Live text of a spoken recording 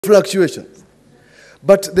fluctuations.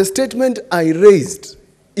 But the statement I raised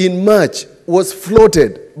in March was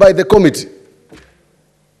floated by the committee.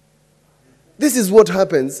 This is what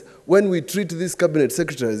happens when we treat these cabinet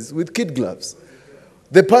secretaries with kid gloves.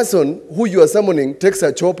 The person who you are summoning takes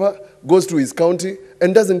a chopper, goes to his county,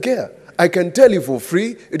 and doesn't care. I can tell you for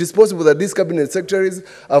free, it is possible that these cabinet secretaries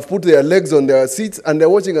have put their legs on their seats and they're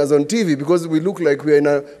watching us on TV because we look like we're in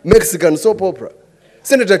a Mexican soap opera.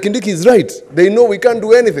 Senator Kindiki is right. They know we can't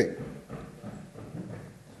do anything.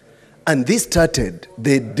 And this started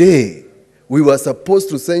the day we were supposed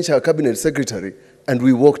to censure a cabinet secretary and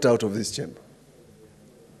we walked out of this chamber.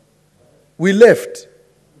 We left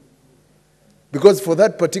because for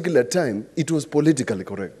that particular time, it was politically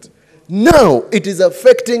correct. Now, it is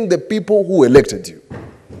affecting the people who elected you.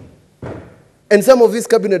 And some of these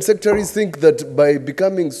cabinet secretaries think that by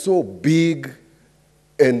becoming so big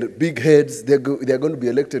and big heads, they're going to be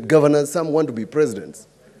elected governors. Some want to be presidents.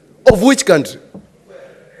 Of which country?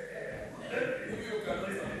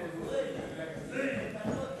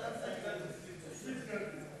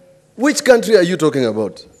 Which country are you talking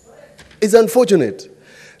about? It's unfortunate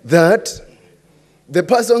that the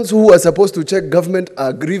persons who are supposed to check government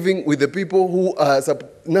are grieving with the people who are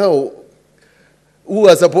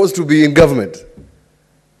supposed to be in government.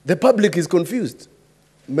 The public is confused,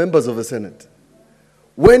 members of the Senate.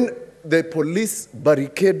 When the police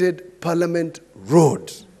barricaded Parliament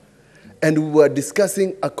Road and we were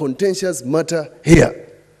discussing a contentious matter here,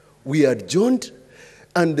 we adjourned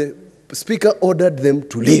and the Speaker ordered them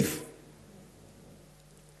to leave.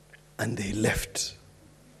 And they left.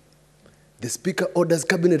 The Speaker orders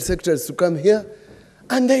cabinet secretaries to come here,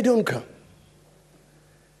 and they don't come.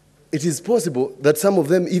 It is possible that some of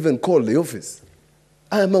them even call the office.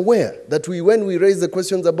 I am aware that when we raised the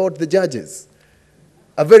questions about the judges,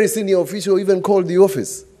 a very senior official even called the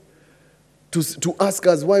office to ask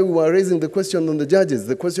us why we were raising the question on the judges,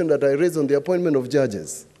 the question that I raised on the appointment of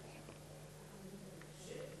judges.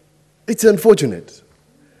 It's unfortunate.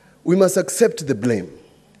 We must accept the blame.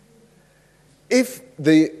 If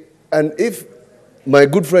my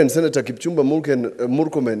good friend Senator Kipchumba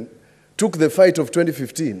Murkomen took the fight of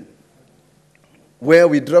 2015, where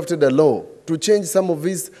we drafted a law to change some of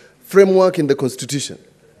his framework in the Constitution,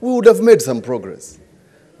 we would have made some progress.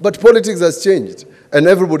 But politics has changed, and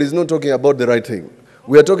everybody is not talking about the right thing.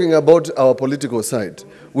 We are talking about our political side,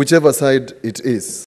 whichever side it is.